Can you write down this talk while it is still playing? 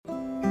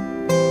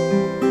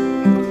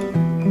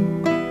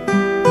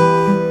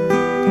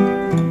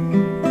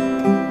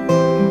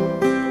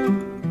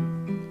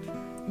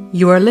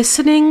You are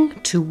listening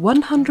to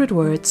 100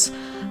 Words,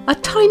 a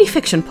tiny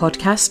fiction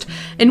podcast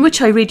in which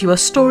I read you a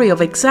story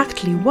of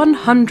exactly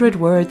 100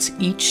 words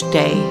each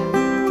day.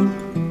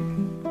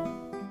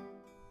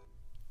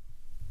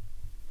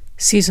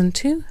 Season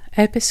 2,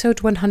 Episode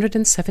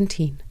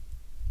 117.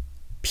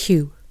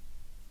 Pew.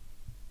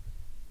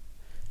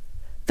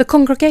 The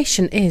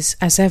congregation is,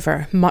 as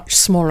ever, much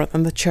smaller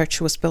than the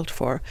church was built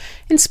for,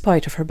 in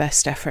spite of her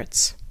best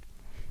efforts.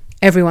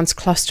 Everyone's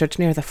clustered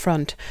near the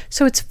front,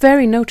 so it's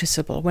very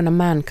noticeable when a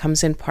man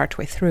comes in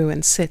partway through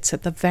and sits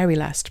at the very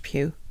last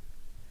pew.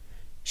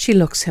 She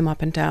looks him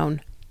up and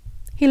down.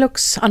 He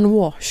looks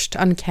unwashed,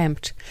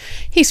 unkempt.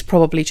 He's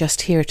probably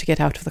just here to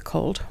get out of the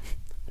cold.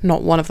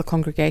 Not one of the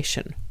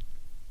congregation.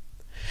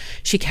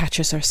 She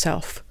catches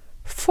herself.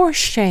 For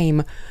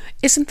shame!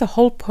 Isn't the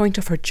whole point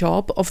of her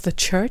job, of the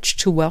church,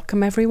 to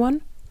welcome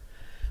everyone?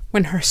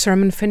 When her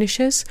sermon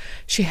finishes,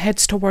 she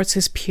heads towards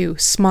his pew,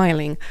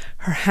 smiling,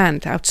 her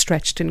hand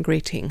outstretched in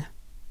greeting.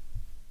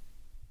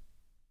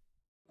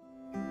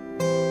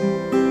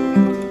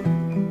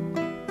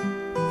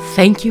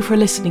 Thank you for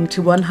listening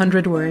to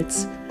 100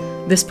 Words.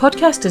 This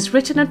podcast is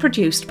written and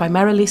produced by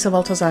Marilisa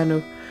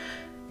Valtazano.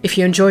 If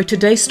you enjoyed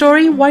today's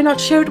story, why not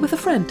share it with a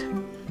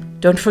friend?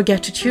 Don't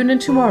forget to tune in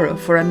tomorrow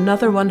for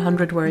another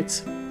 100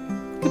 Words.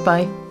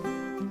 Goodbye.